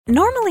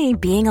Normally,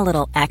 being a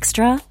little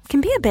extra can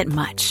be a bit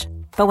much,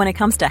 but when it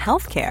comes to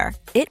healthcare,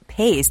 it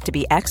pays to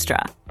be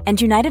extra. And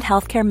United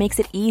Healthcare makes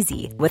it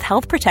easy with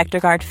Health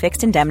Protector Guard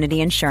fixed indemnity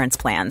insurance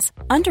plans.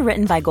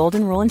 Underwritten by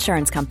Golden Rule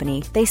Insurance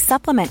Company, they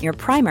supplement your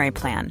primary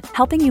plan,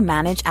 helping you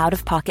manage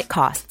out-of-pocket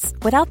costs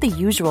without the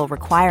usual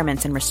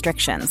requirements and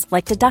restrictions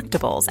like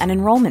deductibles and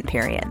enrollment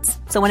periods.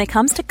 So when it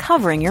comes to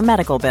covering your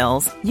medical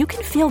bills, you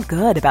can feel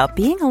good about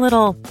being a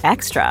little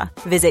extra.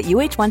 Visit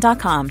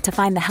uh1.com to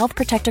find the Health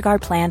Protector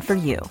Guard plan for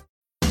you.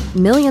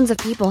 Millions of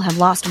people have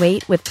lost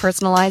weight with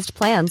personalized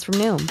plans from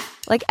Noom.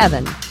 Like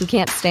Evan, who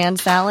can't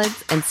stand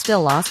salads and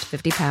still lost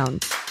 50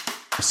 pounds.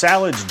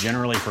 Salads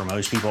generally for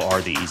most people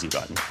are the easy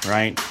button,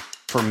 right?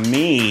 For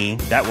me,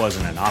 that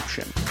wasn't an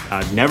option.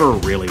 I never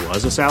really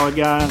was a salad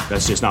guy.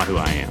 That's just not who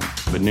I am.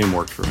 But Noom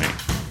worked for me.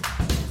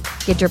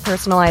 Get your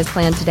personalized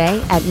plan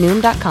today at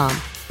Noom.com.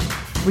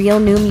 Real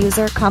Noom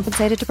user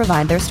compensated to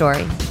provide their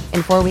story.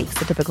 In 4 weeks,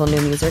 the typical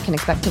Noom user can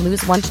expect to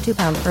lose 1 to 2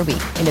 pounds per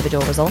week.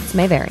 Individual results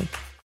may vary.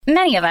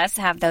 Many of us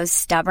have those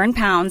stubborn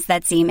pounds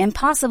that seem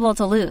impossible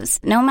to lose,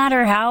 no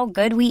matter how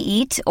good we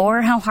eat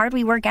or how hard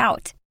we work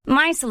out.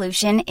 My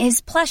solution is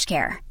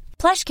PlushCare.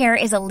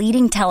 PlushCare is a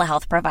leading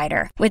telehealth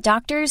provider with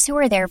doctors who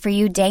are there for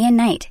you day and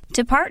night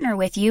to partner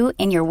with you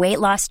in your weight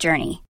loss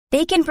journey.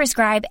 They can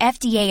prescribe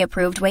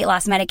FDA-approved weight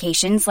loss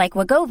medications like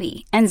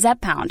Wegovy and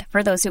Zepbound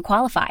for those who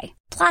qualify.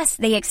 Plus,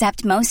 they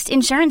accept most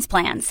insurance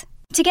plans.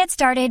 To get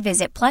started,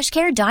 visit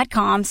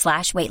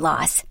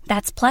plushcare.com/weightloss.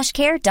 That's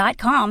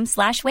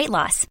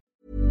plushcare.com/weightloss.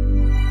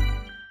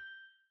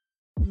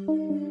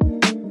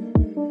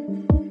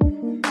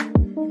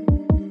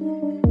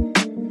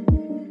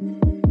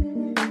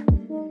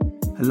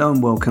 Hello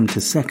and welcome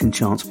to Second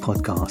Chance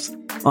Podcast.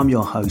 I'm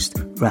your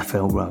host,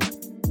 Raphael Rowe.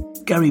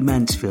 Gary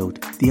Mansfield,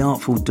 the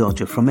Artful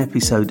Dodger from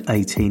episode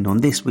 18 on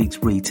this week's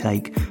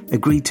retake,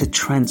 agreed to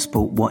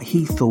transport what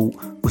he thought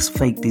was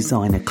fake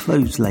designer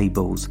clothes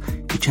labels,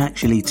 which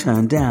actually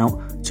turned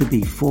out to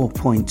be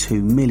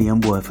 4.2 million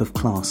worth of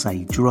Class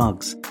A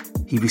drugs.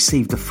 He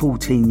received a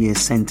 14-year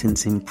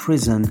sentence in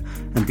prison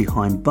and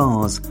behind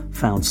bars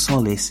found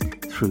solace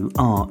through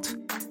art.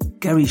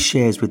 Gary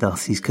shares with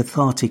us his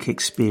cathartic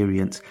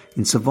experience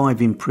in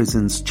surviving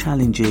prison's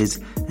challenges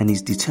and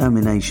his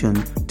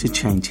determination to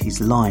change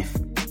his life,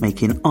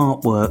 making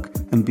artwork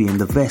and being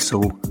the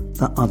vessel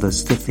for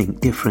others to think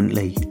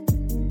differently.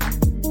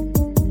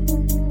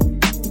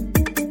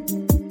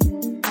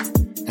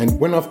 And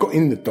when I've got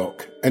in the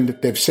doc and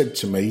they've said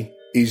to me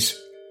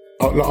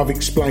I've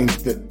explained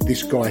that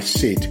this guy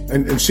Sid,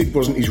 and Sid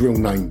wasn't his real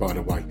name by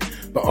the way,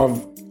 but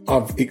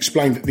I've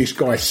explained that this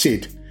guy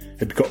Sid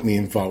had got me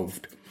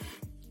involved.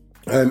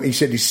 He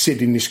said he's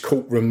Sid in this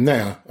courtroom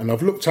now, and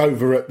I've looked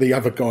over at the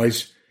other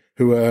guys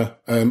who are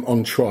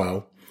on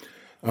trial.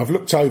 I've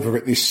looked over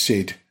at this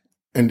Sid,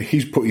 and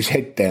he's put his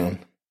head down,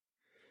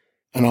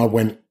 and I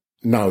went,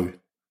 no.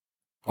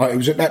 It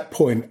was at that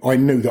point I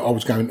knew that I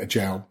was going to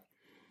jail,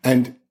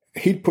 and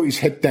he'd put his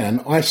head down.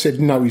 I said,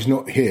 no, he's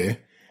not here,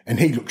 and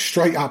he looked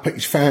straight up at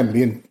his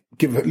family and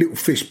gave a little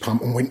fist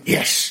pump and went,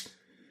 yes.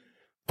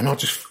 And I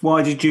just...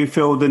 Why did you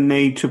feel the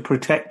need to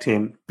protect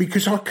him?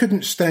 Because I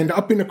couldn't stand...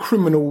 I've been a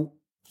criminal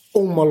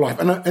all my life.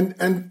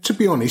 And to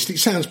be honest, it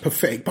sounds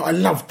pathetic, but I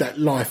loved that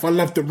life. I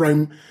loved the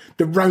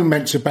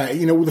romance about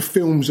it, all the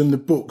films and the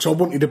books. I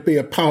wanted to be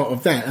a part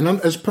of that. And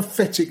as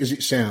pathetic as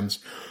it sounds,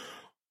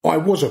 I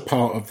was a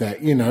part of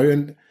that, and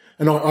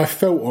I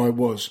felt I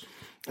was.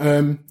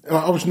 I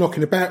was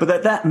knocking about. But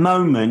at that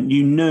moment,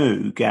 you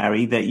knew,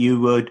 Gary, that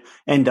you would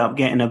end up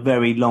getting a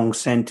very long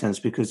sentence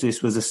because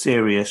this was a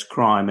serious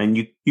crime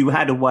and you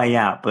had a way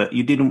out, but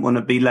you didn't want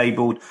to be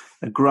labelled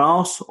a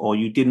grass or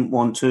you didn't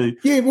want to...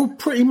 Yeah, well,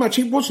 pretty much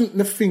it wasn't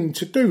the thing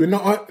to do. And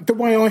the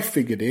way I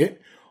figured it,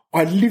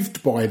 I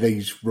lived by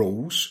these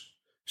rules,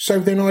 so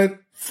then I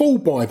fall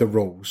by the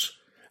rules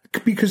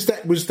because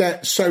that was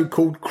that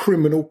so-called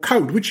criminal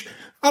code, which...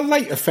 I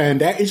later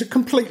found out is a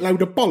complete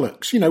load of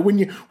bollocks.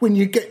 When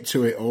you get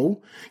to it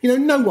all,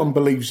 no one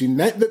believes in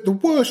that. That the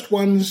worst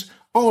ones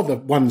are the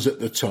ones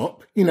at the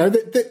top. They're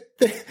at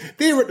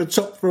the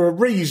top for a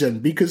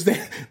reason because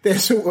they're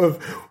sort of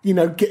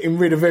getting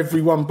rid of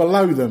everyone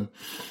below them.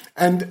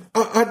 And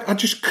I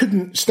just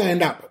couldn't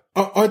stand up.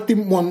 I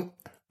didn't want.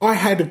 I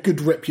had a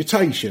good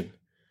reputation.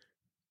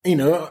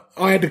 I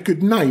had a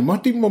good name. I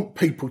didn't want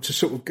people to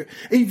sort of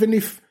even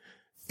if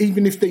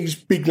these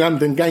big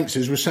London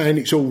gangsters were saying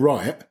it's all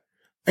right,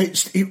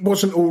 it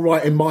wasn't all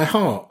right in my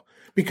heart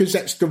because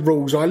that's the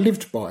rules I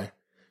lived by.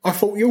 I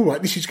thought, you're all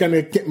right, this is going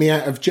to get me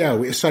out of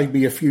jail. It'll save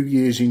me a few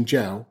years in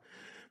jail.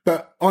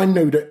 But I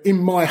knew that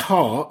in my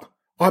heart,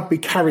 I'd be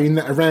carrying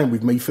that around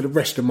with me for the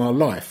rest of my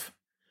life.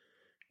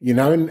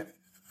 And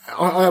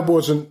I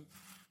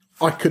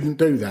couldn't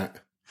do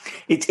that.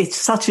 It's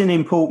such an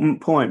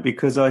important point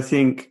because I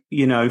think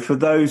you know, for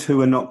those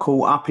who are not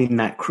caught up in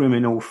that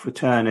criminal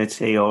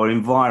fraternity or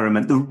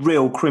environment, the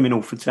real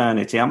criminal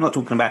fraternity, I'm not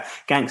talking about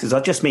gangsters,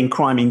 I just mean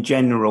crime in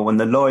general, and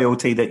the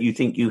loyalty that you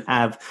think you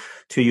have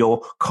to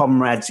your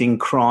comrades in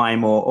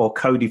crime or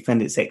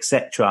co-defendants,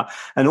 etc.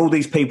 And all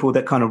these people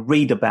that kind of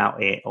read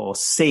about it or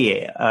see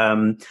it,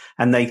 and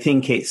they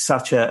think it's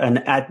such an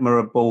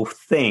admirable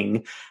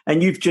thing.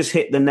 And you've just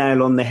hit the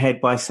nail on the head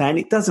by saying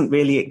it doesn't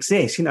really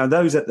exist. You know,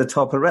 those at the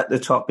top are at the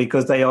top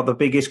because they are the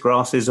biggest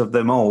grasses of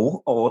them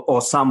all,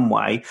 or some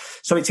way.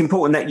 So it's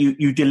important that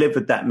you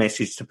delivered that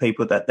message to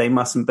people, that they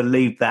mustn't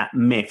believe that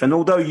myth. And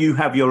although you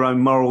have your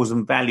own morals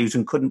and values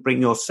and couldn't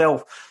bring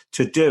yourself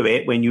to do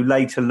it, when you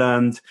later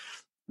learned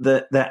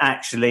that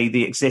actually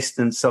the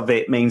existence of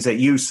it means that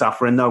you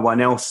suffer and no one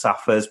else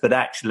suffers, but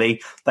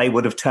actually they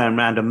would have turned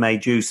around and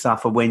made you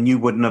suffer when you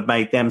wouldn't have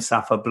made them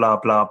suffer, blah,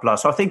 blah, blah.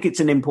 So I think it's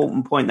an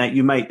important point that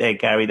you make there,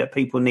 Gary, that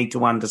people need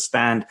to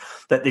understand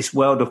that this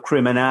world of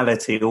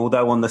criminality,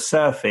 although on the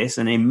surface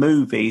and in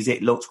movies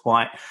it looks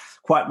quite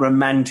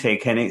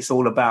romantic and it's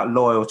all about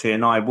loyalty,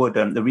 and I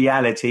wouldn't. The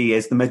reality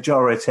is the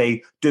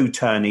majority do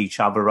turn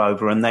each other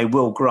over, and they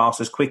will grasp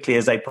as quickly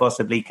as they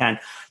possibly can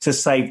to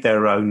save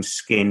their own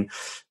skin.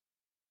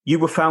 You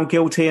were found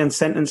guilty and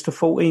sentenced to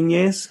 14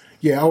 years?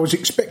 Yeah, I was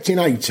expecting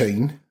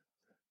 18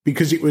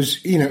 because it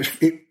was, you know,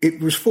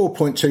 it was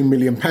 £4.2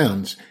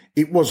 million.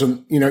 It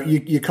wasn't, you know,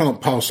 you can't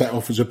pass that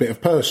off as a bit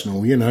of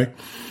personal, you know.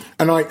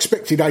 And I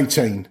expected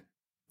 18.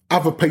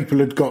 Other people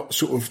had got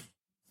sort of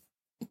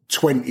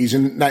 20s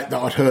and that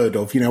I'd heard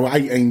of, you know,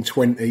 18,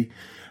 20.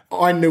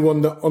 I knew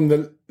on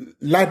the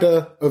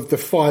ladder of the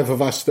five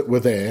of us that were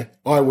there,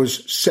 I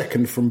was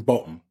second from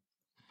bottom.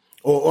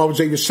 Or I was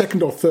either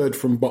second or third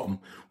from bottom,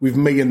 with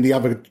me and the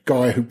other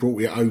guy who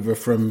brought it over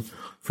from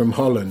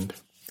Holland.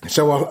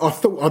 So I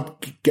thought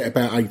I'd get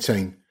about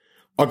 18.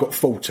 I got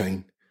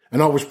 14.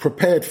 And I was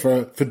prepared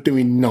for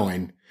doing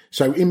 9.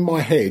 So in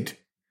my head,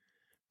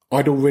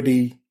 I'd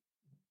already...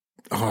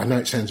 Oh, I know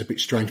it sounds a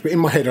bit strange, but in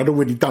my head, I'd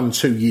already done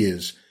 2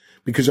 years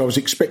because I was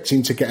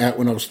expecting to get out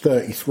when I was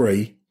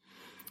 33.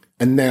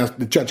 And now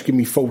the judge gave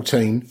me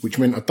 14, which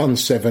meant I'd done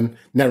 7.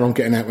 Now I'm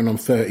getting out when I'm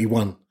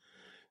 31.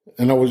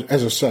 And I was,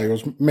 as I say, I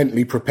was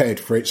mentally prepared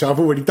for it. So I've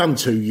already done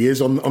 2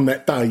 years on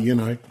that day, you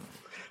know.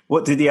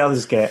 What did the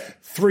others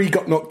get? 3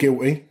 got not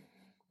guilty.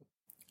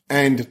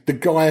 And the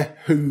guy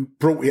who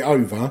brought it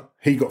over,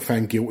 he got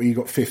found guilty. He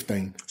got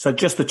 15. So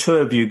just the two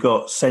of you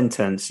got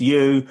sentenced.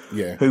 You,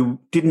 who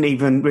didn't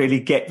even really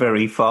get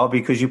very far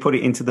because you put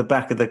it into the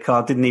back of the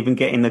car, didn't even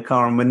get in the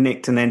car and were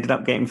nicked and ended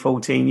up getting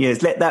 14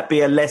 years. Let that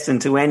be a lesson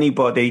to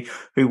anybody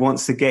who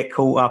wants to get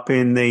caught up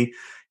in the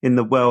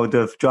world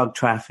of drug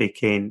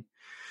trafficking.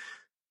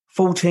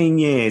 14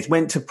 years,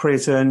 went to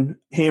prison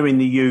here in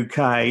the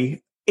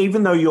UK.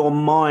 Even though your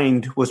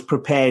mind was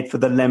prepared for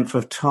the length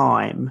of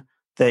time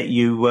that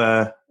you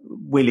were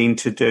willing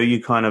to do,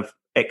 you kind of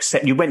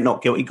accept, you went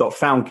not guilty, got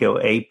found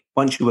guilty.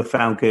 Once you were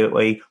found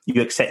guilty, you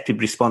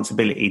accepted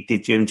responsibility,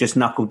 did you? And just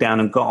knuckled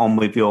down and got on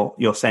with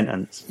your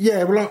sentence?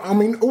 Yeah, well, I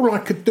mean, all I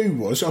could do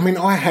was,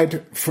 I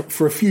had,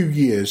 for a few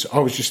years, I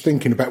was just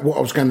thinking about what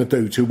I was going to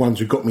do to the ones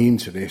who got me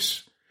into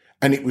this.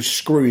 And it was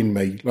screwing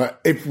me. Like,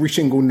 every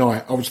single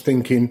night, I was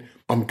thinking,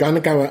 I'm going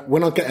to go out,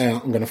 when I get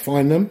out, I'm going to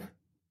find them.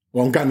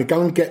 Well, I'm going to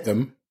go and get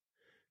them,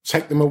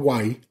 take them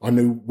away. I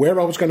knew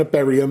where I was going to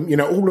bury them. You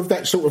know, all of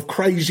that sort of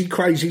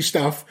crazy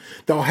stuff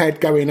that I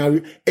had going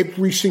on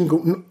every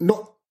single,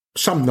 not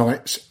some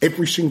nights,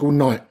 every single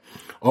night.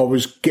 I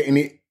was getting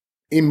it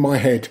in my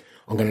head.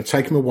 I'm going to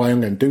take them away.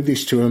 I'm going to do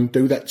this to them,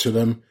 do that to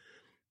them,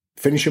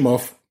 finish them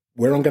off,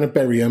 where I'm going to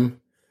bury them.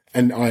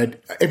 And I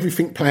had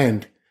everything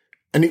planned.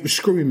 And it was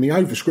screwing me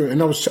over,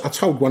 And I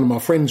told one of my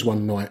friends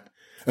one day,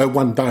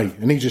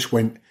 and he just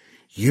went,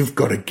 "You've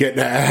got to get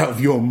that out of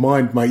your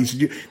mind, mate." He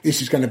said,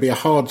 "This is going to be a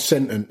hard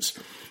sentence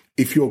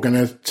if you're going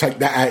to take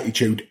that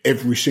attitude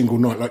every single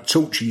night, like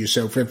torture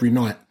yourself every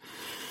night."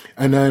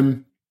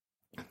 And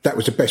that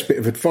was the best bit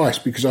of advice,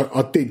 because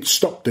I did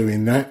stop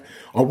doing that.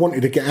 I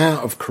wanted to get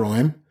out of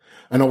crime,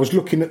 and I was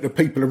looking at the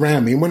people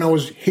around me, and when I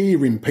was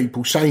hearing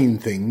people saying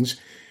things,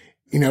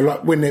 you know,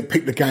 like when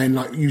people are going,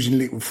 like, using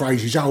little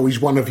phrases, "Oh, he's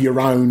one of your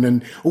own,"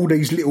 and all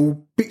these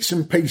little bits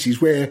and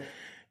pieces where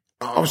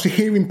I was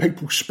hearing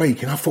people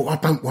speak, and I thought, I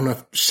don't want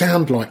to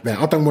sound like that.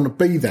 I don't want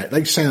to be that.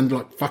 They sound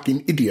like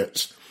fucking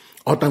idiots.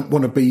 I don't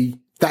want to be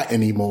that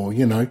anymore,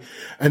 you know.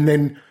 And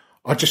then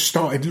I just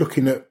started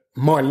looking at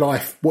my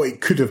life, what it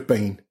could have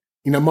been.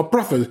 You know, my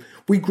brother,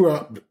 we grew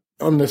up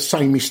on the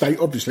same estate,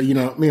 obviously, you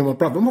know, me and my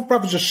brother. My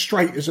brother's as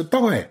straight as a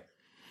die.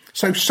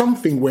 So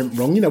something went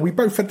wrong. You know, we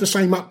both had the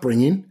same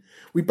upbringing.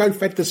 We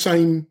both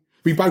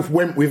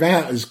went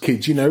without as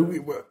kids, you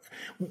know.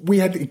 We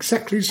had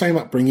exactly the same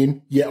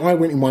upbringing, yet I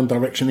went in one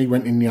direction, he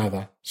went in the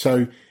other.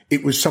 So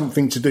it was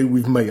something to do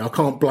with me. I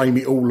can't blame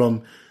it all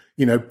on,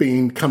 you know,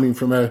 coming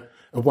from a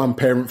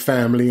one-parent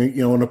family,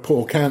 you know, on a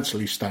poor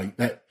council estate.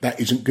 That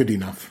isn't good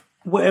enough.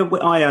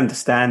 Well, I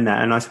understand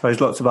that, and I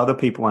suppose lots of other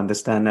people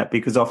understand that,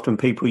 because often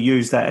people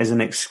use that as an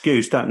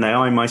excuse, don't they?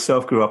 I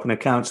myself grew up in a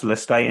council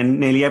estate, and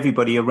nearly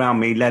everybody around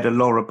me led a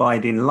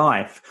law-abiding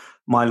life.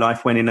 my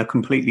life went in a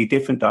completely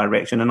different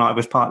direction, and I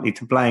was partly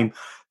to blame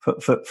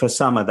for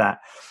some of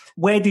that.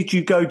 Where did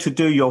you go to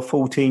do your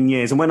 14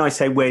 years? And when I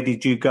say where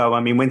did you go, I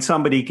mean, when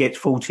somebody gets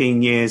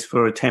 14 years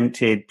for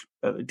attempted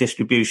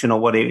distribution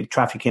or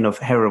trafficking of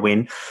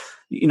heroin,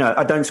 you know,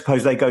 I don't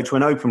suppose they go to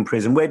an open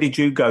prison. Where did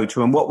you go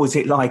to, and what was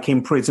it like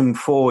in prison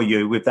for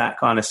you with that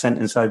kind of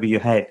sentence over your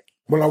head?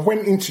 Well, I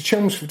went into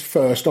Chelmsford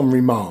first on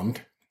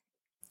remand.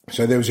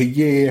 So there was a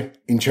year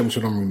in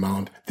Chelmsford on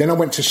remand. Then I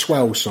went to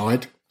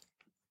Swaleside,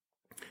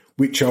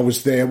 which I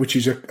was there, which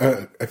is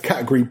a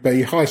Category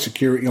B, high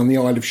security on the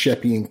Isle of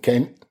Sheppey in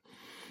Kent.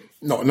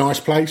 Not a nice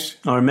place.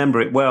 I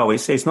remember it well.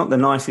 It's not the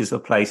nicest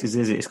of places,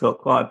 is it? It's got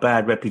quite a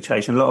bad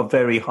reputation. A lot of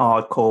very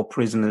hardcore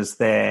prisoners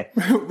there.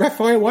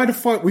 Raphael, I had a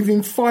fight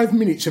within 5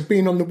 minutes of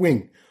being on the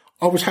wing.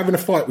 I was having a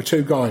fight with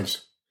two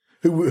guys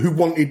who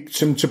wanted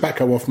some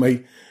tobacco off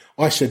me.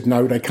 I said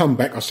no. They come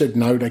back. I said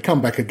no. They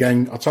come back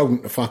again. I told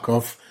them to fuck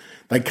off.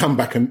 They come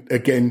back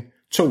again,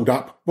 tooled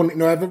up, wanting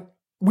to have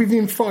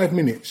within 5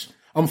 minutes.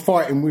 I'm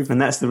fighting with... And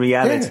that's the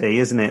reality,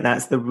 isn't it?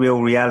 That's the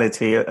real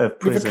reality of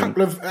prison. With a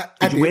couple of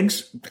Did you win?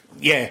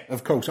 Yeah,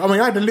 of course. I mean,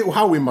 I had a little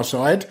hole in my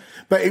side,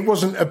 but it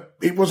wasn't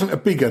a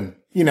big one.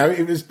 You know,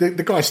 it was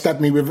the guy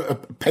stabbed me with a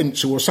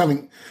pencil or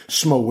something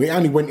small. It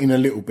only went in a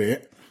little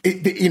bit.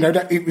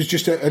 It was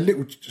just a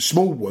little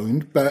small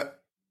wound,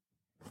 but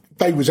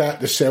they was out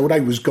the cell. They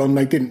was gone.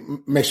 They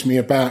didn't mess me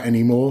about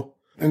anymore,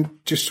 and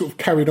just sort of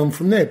carried on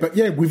from there. But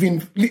yeah,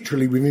 within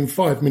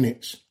 5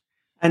 minutes.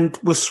 And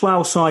was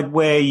Swaleside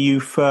where you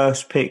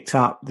first picked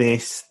up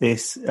this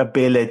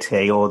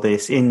ability or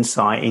this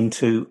insight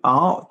into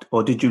art?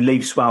 Or did you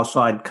leave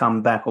Swaleside,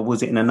 come back, or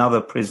was it in another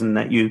prison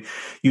that you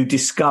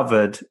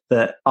discovered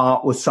that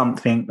art was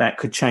something that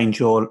could change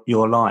your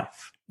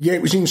life? Yeah,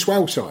 it was in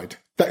Swaleside.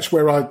 That's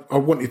where I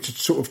wanted to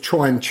sort of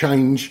try and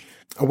change.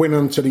 I went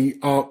on to the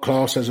art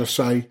class, as I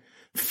say,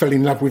 fell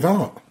in love with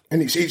art.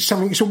 And it's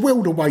something, it's a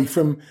world away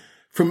from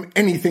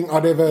anything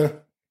I'd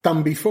ever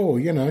done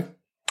before, you know.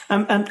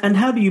 And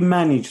how do you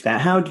manage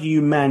that? How do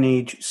you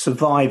manage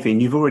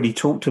surviving? You've already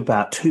talked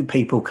about two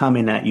people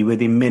coming at you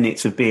within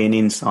minutes of being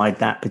inside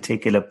that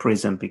particular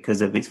prison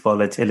because of its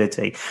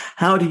volatility.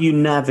 How do you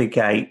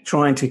navigate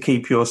trying to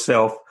keep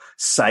yourself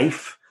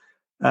safe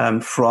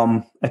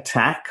from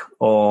attack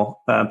or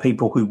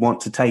people who want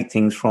to take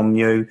things from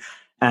you,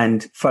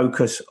 and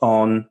focus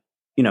on,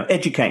 you know,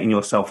 educating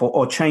yourself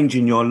or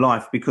changing your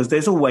life? Because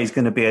there's always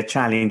going to be a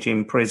challenge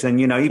in prison.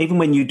 You know, even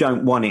when you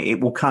don't want it,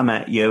 it will come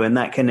at you, and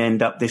that can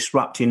end up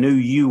disrupting who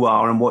you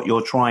are and what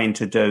you're trying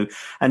to do.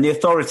 And the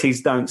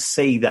authorities don't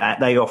see that.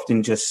 They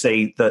often just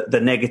see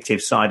the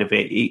negative side of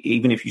it.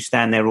 Even if you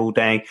stand there all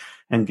day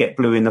and get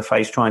blue in the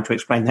face trying to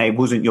explain, hey, it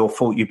wasn't your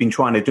fault, you've been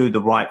trying to do the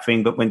right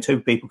thing. But when two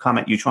people come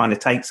at you trying to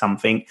take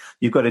something,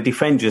 you've got to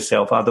defend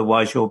yourself.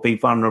 Otherwise, you'll be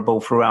vulnerable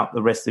throughout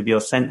the rest of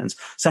your sentence.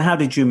 So how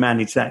did you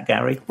manage that,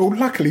 Gary? Well,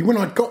 luckily, when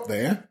I got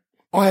there,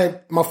 I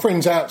had my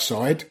friends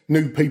outside,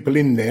 knew people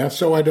in there.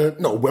 So I had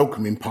not a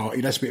welcoming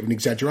party, that's a bit of an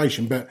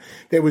exaggeration, but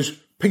there was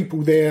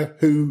people there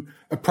who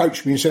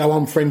approached me and said, oh,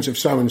 I'm friends of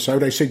so-and-so.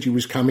 They said you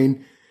was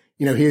coming.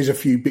 You know, here's a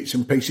few bits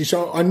and pieces.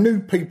 So I knew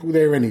people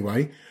there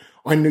anyway.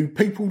 I knew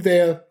people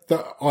there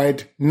that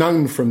I'd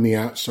known from the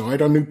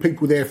outside. I knew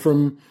people there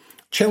from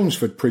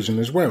Chelmsford prison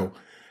as well.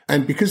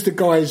 And because the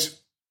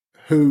guys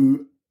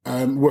who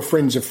were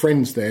friends of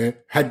friends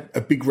there had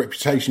a big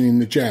reputation in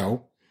the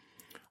jail,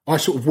 I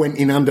sort of went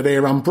in under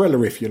their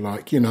umbrella, if you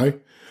like, you know.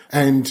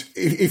 And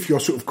if you're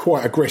sort of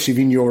quite aggressive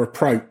in your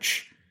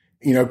approach,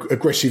 you know,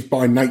 aggressive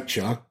by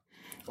nature,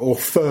 or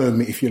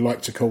firm, if you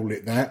like to call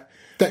it that,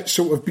 that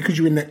sort of, because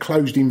you're in that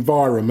closed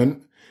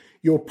environment,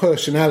 your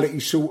personality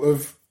sort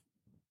of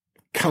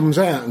comes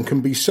out and can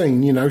be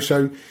seen, you know.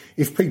 So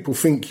if people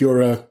think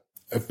you're a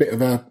bit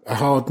of a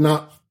hard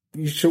nut,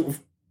 you sort of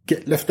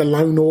get left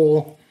alone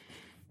or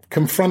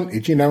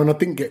confronted, you know. And I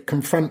didn't get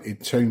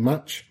confronted too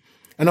much.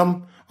 And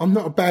I'm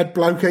not a bad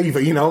bloke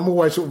either, you know. I'm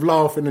always sort of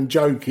laughing and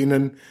joking,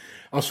 and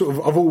I've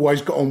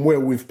always got on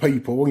well with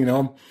people, you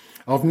know.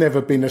 I've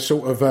never been a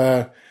sort of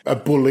a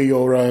bully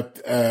or a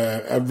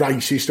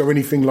racist or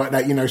anything like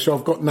that, you know. So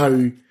I've got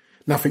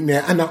nothing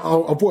there. And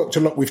I've worked a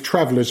lot with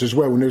travellers as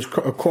well, and there's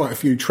quite a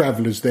few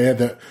travellers there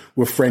that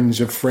were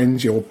friends of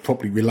friends, or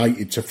probably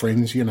related to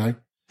friends, you know.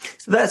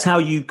 So that's how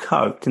you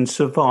coped and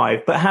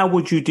survived. But how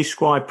would you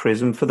describe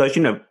prison for those,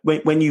 you know,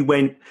 when you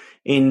went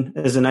in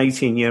as an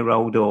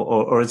 18-year-old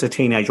or as a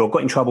teenager, or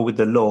got in trouble with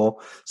the law,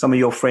 some of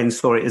your friends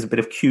saw it as a bit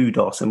of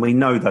kudos. And we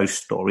know those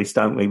stories,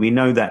 don't we? We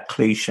know that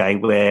cliche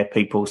where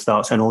people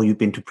start saying, oh, you've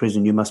been to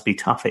prison, you must be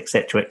tough,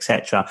 etc.,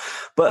 etc.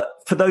 But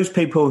for those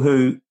people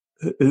who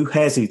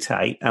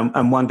hesitate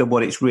and wonder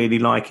what it's really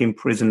like in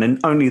prison, and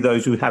only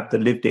those who have the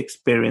lived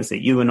experience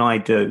that you and I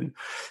do,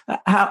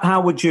 how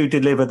would you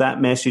deliver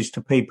that message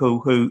to people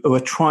who are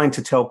trying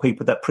to tell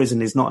people that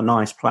prison is not a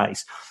nice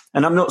place?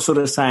 And I'm not sort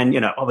of saying,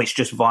 you know, oh, it's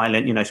just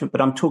violent, you know, but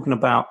I'm talking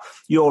about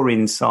your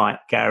insight,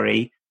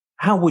 Gary.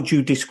 How would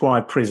you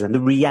describe prison,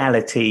 the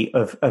reality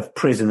of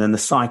prison and the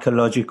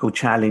psychological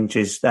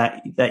challenges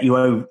that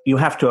you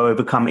have to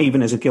overcome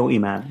even as a guilty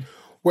man?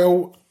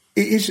 Well,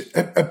 it is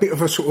a bit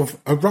of a sort of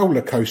a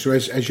roller coaster,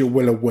 as you're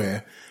well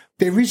aware.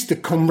 There is the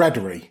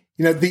camaraderie.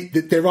 You know,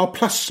 there are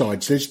plus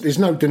sides. There's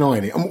no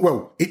denying it.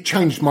 Well, it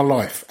changed my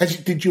life, as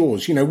it did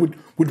yours. You know,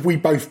 would we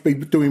both be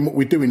doing what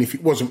we're doing if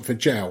it wasn't for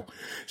jail?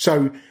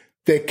 So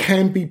there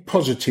can be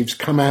positives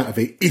come out of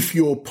it if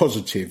you're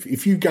positive.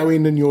 If you go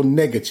in and you're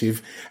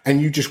negative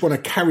and you just want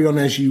to carry on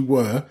as you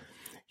were,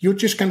 you're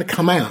just going to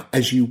come out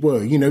as you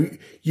were. You know,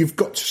 you've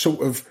got to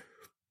sort of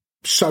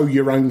sow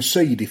your own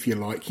seed, if you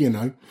like, you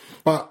know.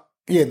 But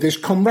yeah, there's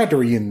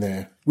camaraderie in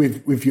there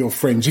with your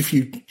friends. If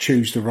you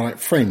choose the right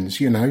friends,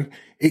 you know,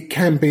 it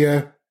can be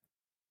a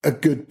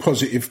good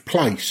positive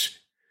place.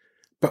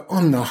 But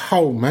on the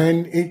whole,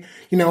 man,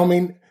 you know, I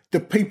mean, the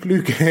people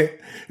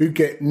who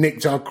get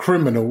nicked are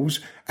criminals,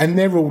 and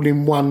they're all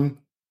in one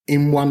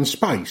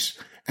space.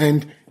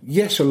 And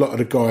yes, a lot of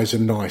the guys are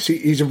nice.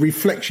 It is a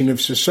reflection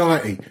of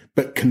society,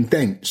 but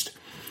condensed.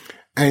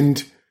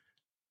 And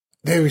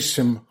there is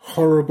some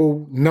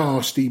horrible,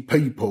 nasty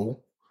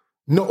people.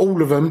 Not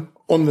all of them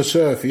on the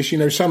surface. You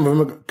know, some of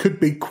them could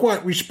be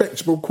quite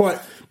respectable, quite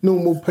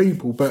normal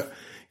people, but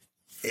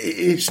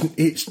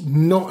it's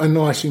not a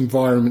nice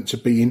environment to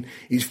be in.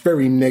 It's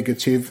very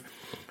negative.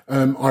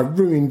 I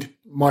ruined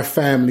my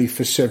family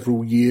for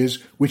several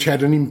years, which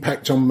had an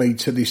impact on me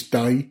to this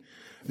day.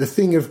 The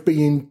thing of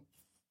being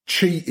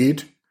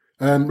cheated,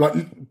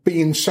 like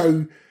being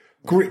so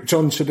gripped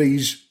onto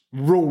these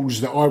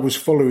rules that I was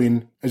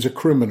following as a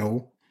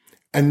criminal,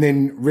 and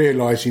then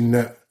realising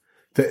that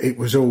it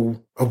was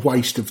all a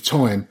waste of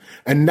time.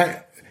 And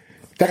that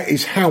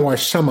is how I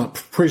sum up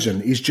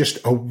prison, is just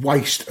a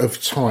waste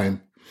of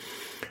time.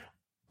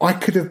 I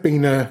could have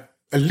been a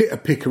litter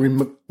picker in,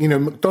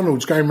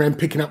 McDonald's, going around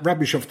picking up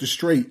rubbish off the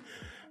street,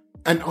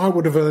 and I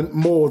would have earned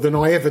more than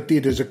I ever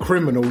did as a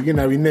criminal,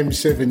 in them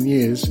 7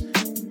 years.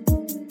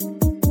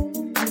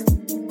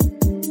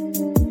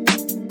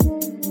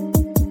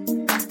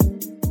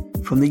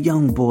 From the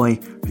young boy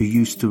who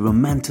used to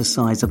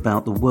romanticise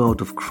about the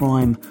world of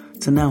crime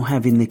to now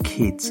having the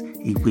kids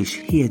he wished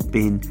he had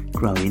been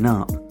growing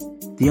up,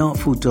 the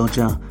Artful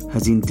Dodger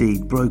has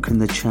indeed broken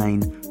the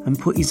chain and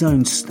put his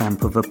own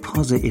stamp of a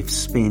positive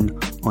spin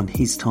on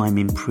his time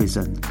in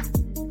prison.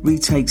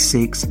 Retake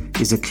 6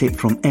 is a clip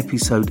from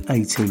episode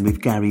 18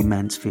 with Gary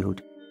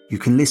Mansfield. You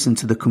can listen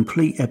to the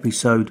complete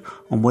episode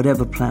on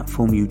whatever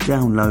platform you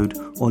download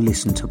or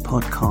listen to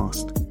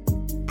podcast.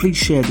 Please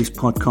share this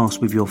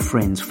podcast with your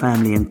friends,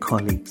 family and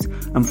colleagues,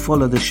 and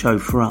follow the show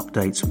for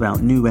updates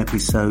about new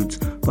episodes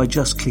by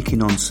just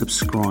clicking on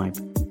subscribe.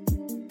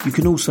 You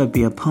can also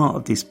be a part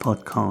of this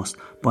podcast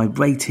by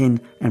rating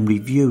and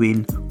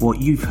reviewing what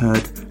you've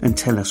heard and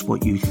tell us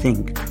what you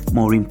think.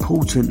 More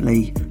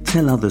importantly,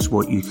 tell others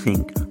what you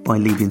think by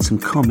leaving some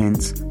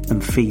comments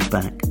and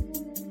feedback.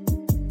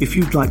 If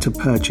you'd like to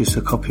purchase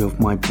a copy of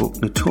my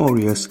book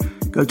Notorious,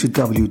 go to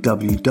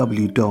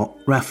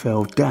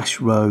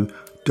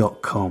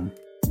www.raphael-rowe.com.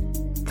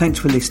 Thanks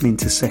for listening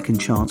to Second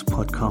Chance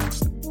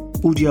Podcast.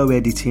 Audio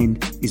editing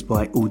is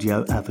by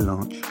Audio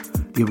Avalanche.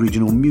 The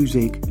original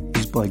music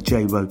is by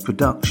J Rowe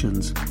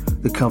Productions.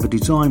 The cover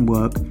design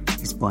work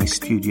is by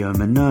Studio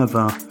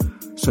Minerva.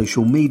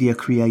 Social media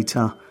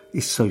creator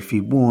is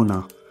Sophie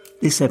Warner.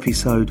 This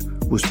episode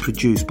was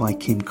produced by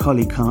Kim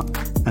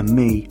Collicutt and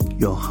me,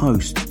 your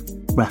host,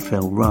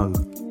 Raphael Rowe.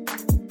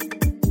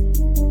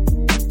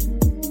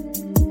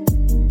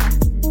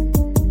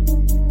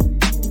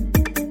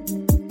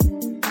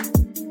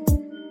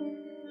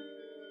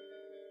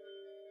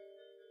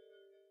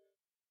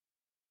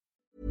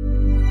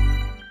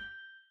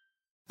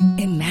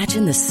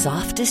 Imagine the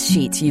softest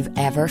sheets you've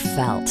ever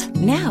felt.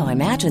 Now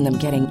imagine them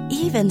getting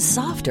even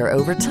softer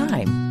over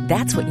time.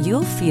 That's what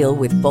you'll feel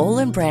with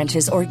Boll &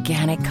 Branch's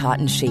organic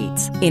cotton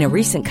sheets. In a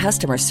recent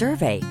customer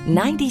survey,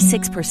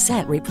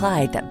 96%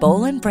 replied that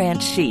Boll &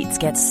 Branch sheets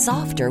get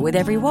softer with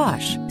every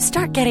wash.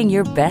 Start getting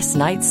your best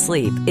night's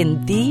sleep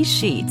in these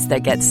sheets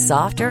that get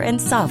softer and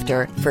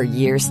softer for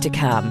years to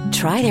come.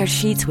 Try their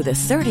sheets with a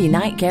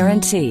 30-night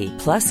guarantee.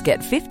 Plus, get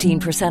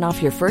 15%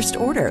 off your first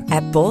order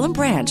at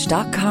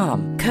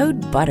bollandbranch.com.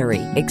 Code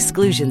BUTTERY.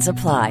 Exclusions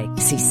apply.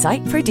 See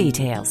site for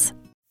details.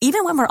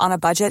 Even when we're on a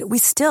budget, we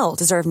still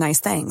deserve nice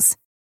things.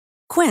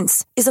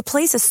 Quince is a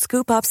place to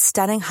scoop up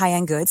stunning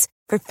high-end goods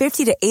for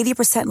 50 to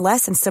 80%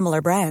 less than similar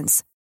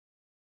brands.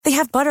 They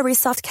have buttery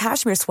soft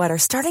cashmere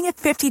sweaters starting at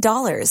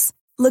 $50,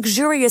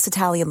 luxurious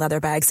Italian leather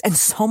bags, and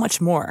so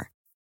much more.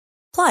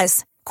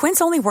 Plus,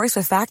 Quince only works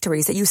with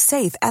factories that use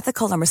safe,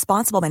 ethical, and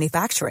responsible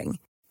manufacturing.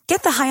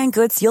 Get the high-end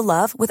goods you'll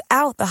love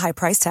without the high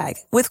price tag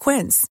with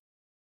Quince.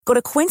 Go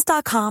to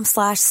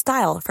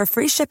quince.com/style for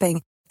free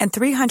shipping and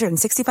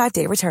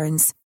 365-day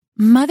returns.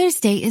 Mother's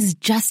Day is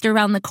just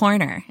around the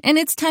corner, and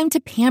it's time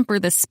to pamper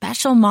the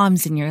special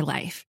moms in your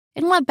life.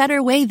 And what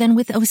better way than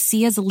with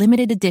Osea's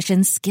limited edition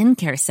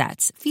skincare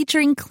sets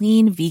featuring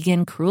clean,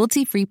 vegan,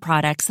 cruelty-free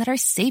products that are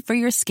safe for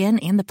your skin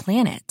and the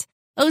planet.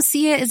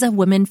 Osea is a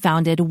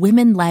women-founded,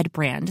 women-led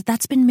brand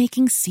that's been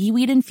making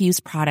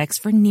seaweed-infused products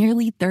for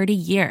nearly 30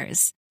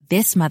 years.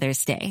 This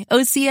Mother's Day,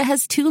 Osea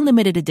has 2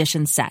 limited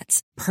edition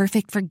sets,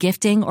 perfect for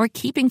gifting or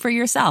keeping for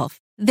yourself.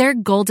 Their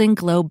Golden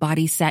Glow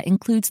body set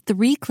includes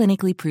 3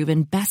 clinically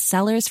proven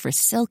bestsellers for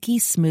silky,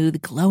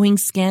 smooth, glowing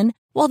skin,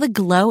 while the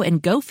Glow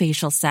and Go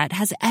facial set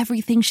has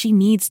everything she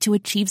needs to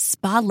achieve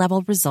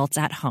spa-level results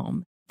at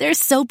home. They're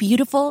so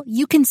beautiful,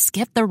 you can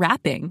skip the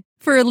wrapping.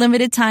 For a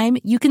limited time,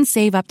 you can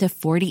save up to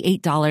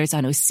 $48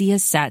 on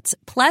Osea's sets,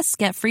 plus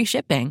get free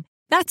shipping.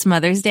 That's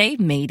Mother's Day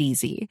made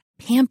easy.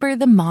 Pamper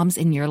the moms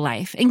in your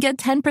life and get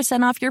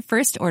 10% off your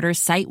first order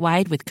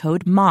site-wide with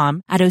code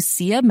MOM at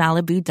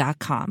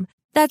OseaMalibu.com.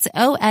 That's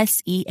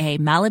OSEA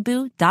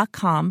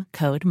Malibu.com,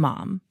 code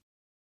MOM.